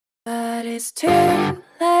But it's too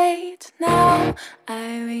late now.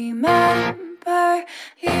 I remember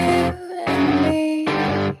you and me,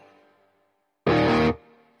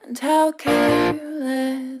 and how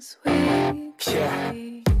careless we could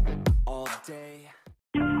be. All day.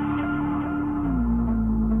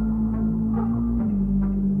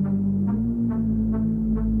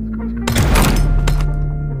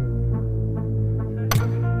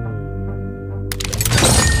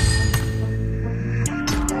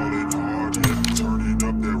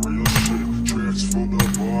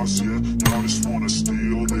 Y'all just wanna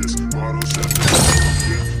steal this. Bottles at the club,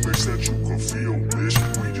 yeah. Makes that you can feel, bitch.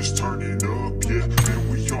 We just turn it up, yeah. And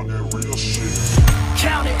we on that real shit.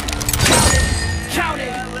 Count it, count it, count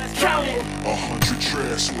it, count it. 100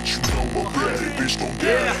 tracks, what you know about it, bitch, don't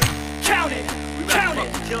get it. Count it, count it,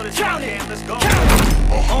 count it, let's go.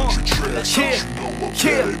 100 tracks, what you know about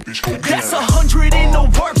it, bitch, don't get it. That's 100 in the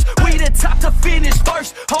works. We the top to finish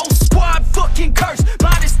first. Whole squad fucking cursed.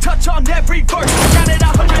 Minus touch on every verse. Counted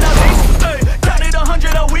 100 a weeks, ayy. Counted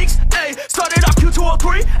 100 a weeks, ayy. Started off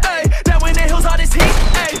Q203, ayy. Now in the hills all this heat,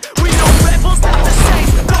 ayy. We no rebels, not the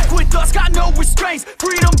saints. Fuck with us, got no restraints.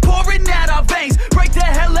 Freedom pouring out our veins. Break the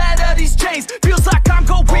hell out of these chains. Feels like I'm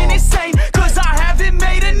going insane, cause I haven't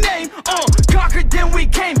made a name. Conquered then we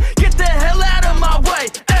came. Get the hell out of my way,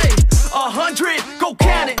 ayy. 100, go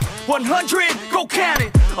count it. 100, go count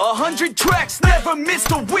it. 100 tracks, never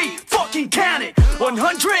missed a week. Fucking count it.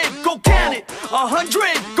 100, go count it.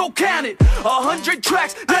 100, go count it. 100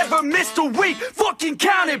 tracks, never missed a week. Fucking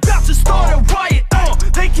count it. About to start a riot.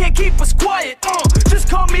 They can't keep us quiet. Just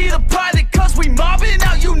call me the pilot, cause we mobbing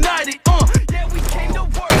out united. Yeah, we came to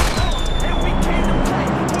work. And we came to play.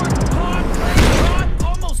 Work hard, play hard,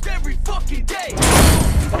 almost every fucking day.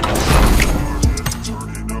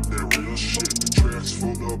 Turning up that real shit. Tracks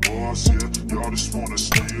full of bars, yeah. Y'all just wanna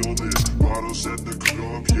steal this. Bottles at the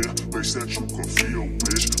club, yeah. Makes that you can feel,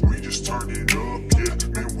 bitch. We just turn it up, yeah.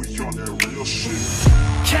 Man, we on that real shit.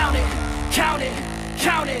 Count it, count it,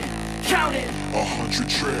 count it, count it. 100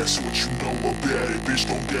 tracks, what you know about it, bitch,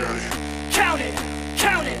 don't get it. Count it,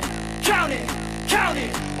 count it, count it, count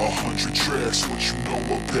it. 100 tracks, what you know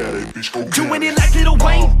about it, bitch, go get Doing it. it like Lil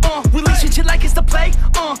Wayne, releasing shit like it's the plague,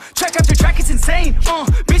 track after track, it's insane,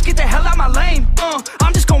 bitch, get the hell out my lane,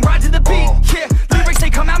 I'm just gon' ride to the beat, yeah, lyrics, they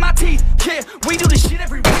come out my teeth, yeah, we do this shit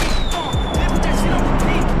every week, live with that shit on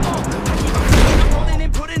repeat, I'm rolling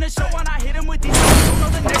and putting a show on, I hit 'em with these, don't know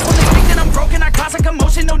the next one, they think that I'm broken, I cause a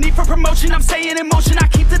commotion, no need for promotion, I'm staying in motion, I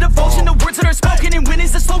keep the devotion, the words that are spoken, and win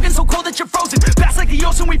is the slogan, so cold that you're frozen, fast like the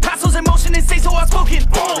ocean, we pass those emotions and stay so outspoken,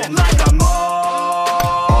 like I'm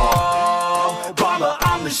Obama,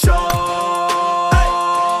 I'm the show,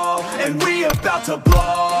 and we about to blow,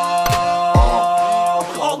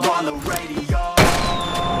 all on the radio.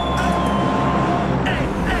 Hey,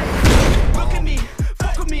 hey, look at me,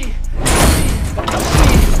 fuck with me,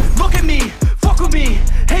 look at me, fuck with me,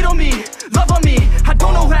 hate on me, love on me, I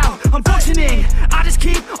don't know how I'm functioning, I just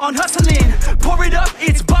keep on hustling, pour it up,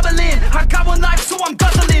 it's bubbling, I got one life so I'm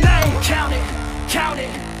guzzling, hey, count it, count it,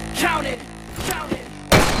 count it, count it.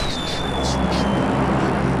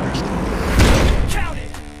 Count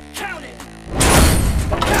it, count it, count it.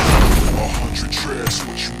 100 tracks,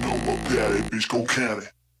 what you know about it, bitch, go count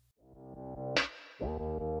it.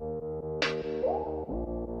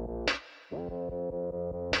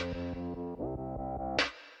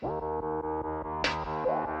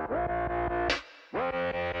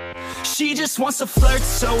 She just wants to flirt,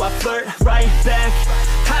 so I flirt right back.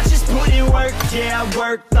 I just put in work, yeah, I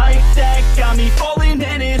work like that. Got me falling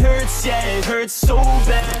and it hurts, yeah, it hurts so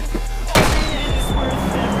bad. All in it is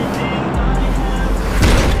worth everything I have.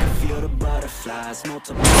 I feel the butterflies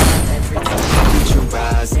multiply every time I reach your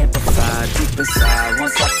eyes, amplified deep inside.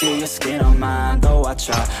 Once I feel your skin on mine, though I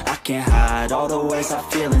try, I can't hide all the ways I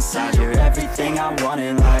feel inside. You're everything I want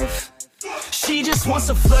in life. She just wants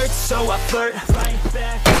to flirt, so I flirt right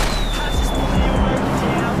back. I just put in work,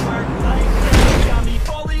 yeah, I work like that. Got me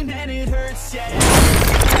falling and it hurts, yeah.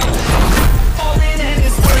 All in and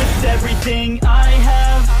it's worth everything I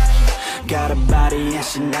have. Got a body and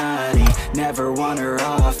she naughty, never want her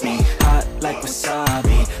off me. Hot like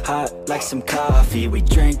wasabi, hot like some coffee. We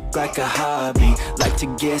drink like a hobby, like to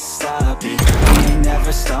get sloppy. We ain't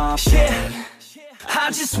never stopping. Yeah.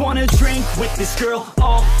 I just wanna drink with this girl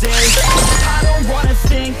all day. I don't wanna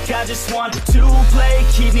think, I just want to play.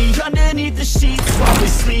 Keep me underneath the sheets while we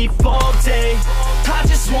sleep all day. I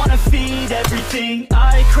just wanna feed everything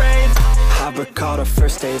I crave. I recall the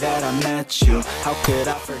first day that I met you. How could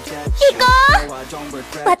I forget you? 行こ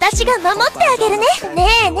う。私が守ってあげるね。ね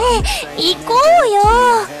えねえ、行こうよ。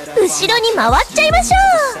後ろに回っちゃいましょ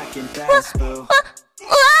う。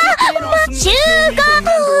わ、待集合。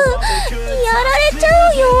やられちゃ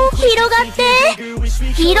うよ。広がって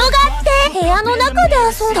広がって部屋の中で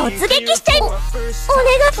遊ん突撃しちゃい。お願い。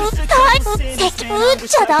敵撃っ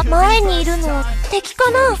ちゃだ。前にいるの敵か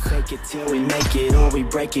な。 Fake it till we make it, or we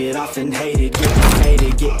break it off and hate it. Getting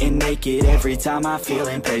faded, getting naked. Every time I feel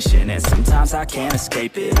impatient, and sometimes I can't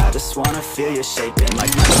escape it. I just wanna feel you shaping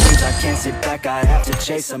like my dreams. I can't sit back, I have to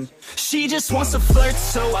chase them. She just wants to flirt,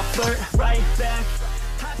 so I flirt right back.